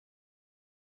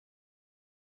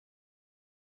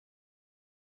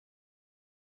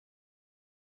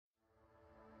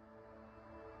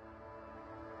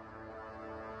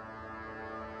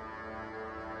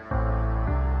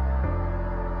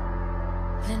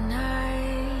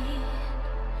night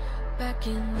back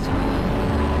into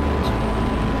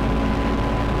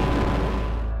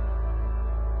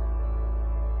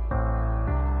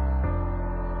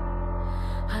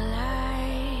a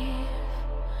life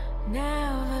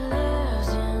never lives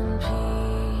in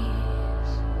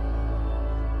peace.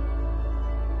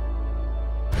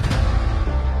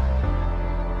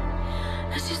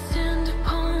 As you stand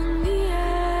upon the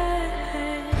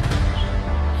edge,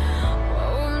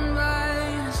 woven by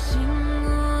a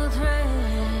single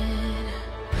thread,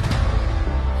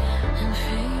 and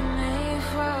fate may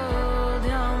fall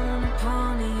down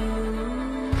upon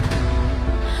you,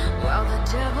 while the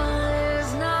devil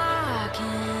is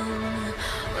knocking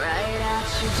right at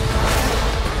your door.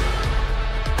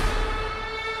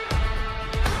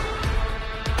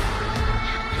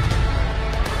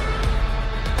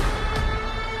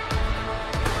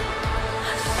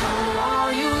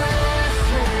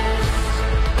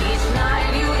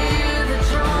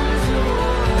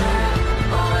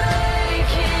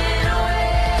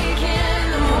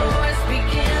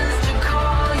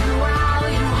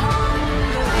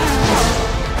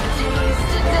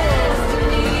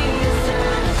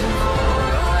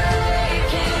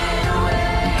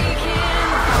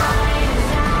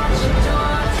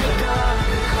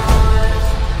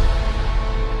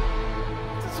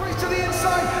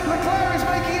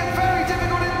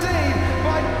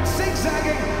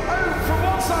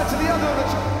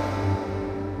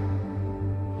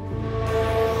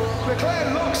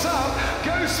 Leclerc locks up,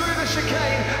 goes through the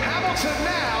chicane. Hamilton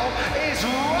now is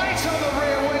right on the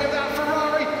rear wing of that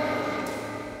Ferrari.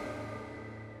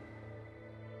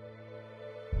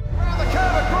 Round the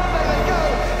curve at Grande they go.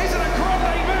 Is it a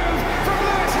Grande move from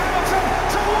Lewis Hamilton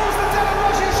towards the Della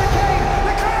Roggia chicane?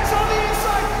 Leclerc's on the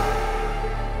inside.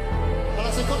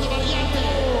 Alla seconda variante,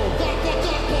 corpo a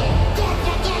corpo, corpo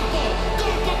a corpo,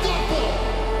 corpo a corpo.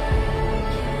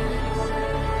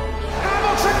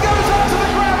 Hamilton goes onto the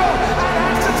gravel and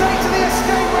has to take to the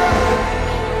escape route.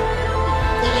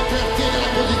 E Leclerc tiene la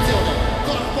posizione,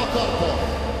 corpo a corpo.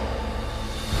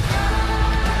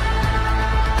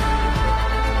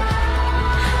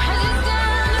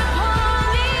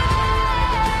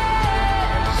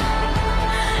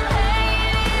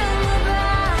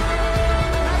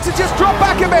 To just drop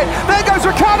back a bit. There goes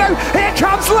Ricciardo. Here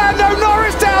comes Lando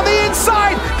Norris down the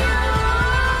inside.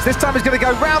 This time he's going to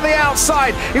go round the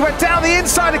outside. He went down the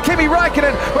inside of Kimi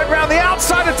Räikkönen, went round the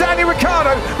outside of Daniel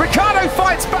Ricciardo. Ricciardo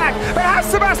fights back, but has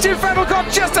Sebastian Vettel got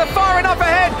just far enough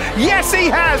ahead? Yes,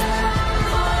 he has.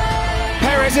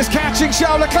 Perez is catching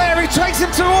Charles Leclerc, he takes him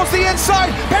towards the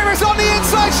inside. Perez on the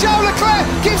inside, Charles Leclerc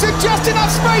gives him just enough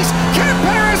space. Can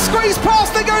Perez squeeze past?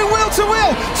 They're going wheel to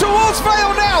wheel towards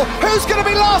Vale now. Who's going to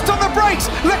be last on the brakes?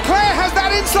 Leclerc has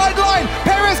that inside line.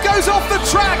 Perez goes off the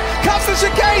track, cuts the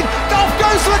chicane. Off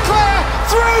goes Leclerc,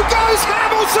 through goes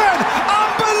Hamilton.